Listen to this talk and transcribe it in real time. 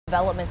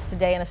Developments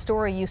today in a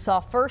story you saw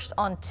first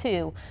on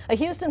 2. A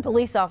Houston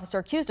police officer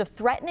accused of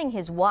threatening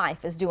his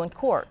wife is due in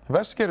court.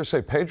 Investigators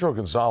say Pedro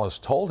Gonzalez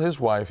told his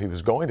wife he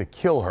was going to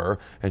kill her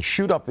and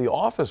shoot up the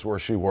office where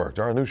she worked.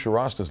 Our Anusha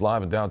Rasta is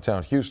live in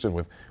downtown Houston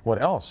with what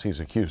else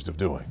he's accused of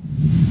doing.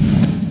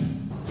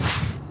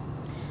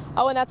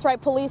 Oh, and that's right.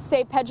 Police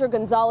say Pedro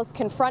Gonzalez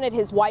confronted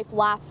his wife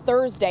last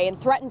Thursday and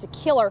threatened to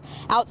kill her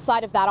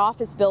outside of that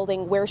office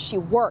building where she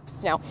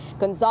works. Now,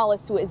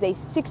 Gonzalez, who is a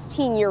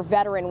 16-year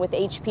veteran with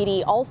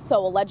HPD, also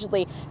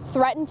allegedly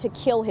threatened to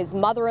kill his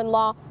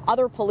mother-in-law,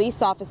 other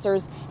police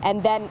officers,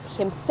 and then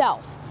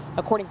himself.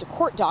 According to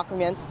court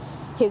documents,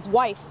 his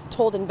wife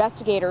told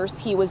investigators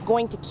he was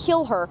going to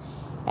kill her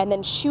and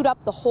then shoot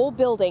up the whole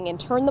building and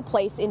turn the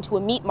place into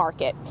a meat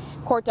market.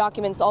 Court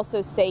documents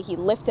also say he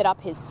lifted up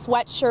his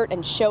sweatshirt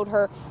and showed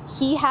her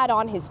he had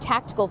on his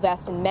tactical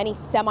vest and many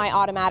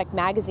semi-automatic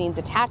magazines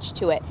attached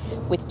to it,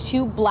 with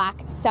 2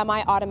 black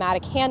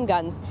semi-automatic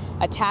handguns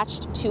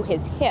attached to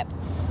his hip.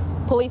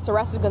 Police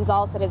arrested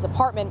Gonzalez at his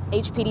apartment.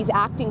 HPD's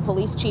acting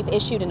police chief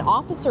issued an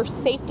officer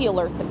safety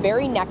alert the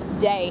very next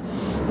day.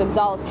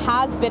 Gonzalez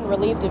has been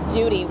relieved of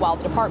duty while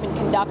the department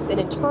conducts an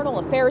internal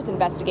affairs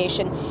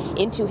investigation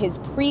into his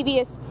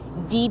previous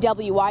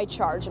DWI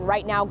charge. And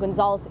right now,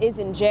 Gonzalez is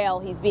in jail.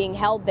 He's being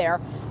held there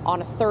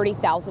on a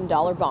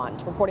 $30,000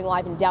 bond. Reporting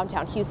live in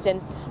downtown Houston,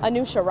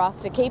 Anusha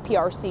Rasta,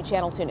 KPRC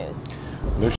Channel 2 News.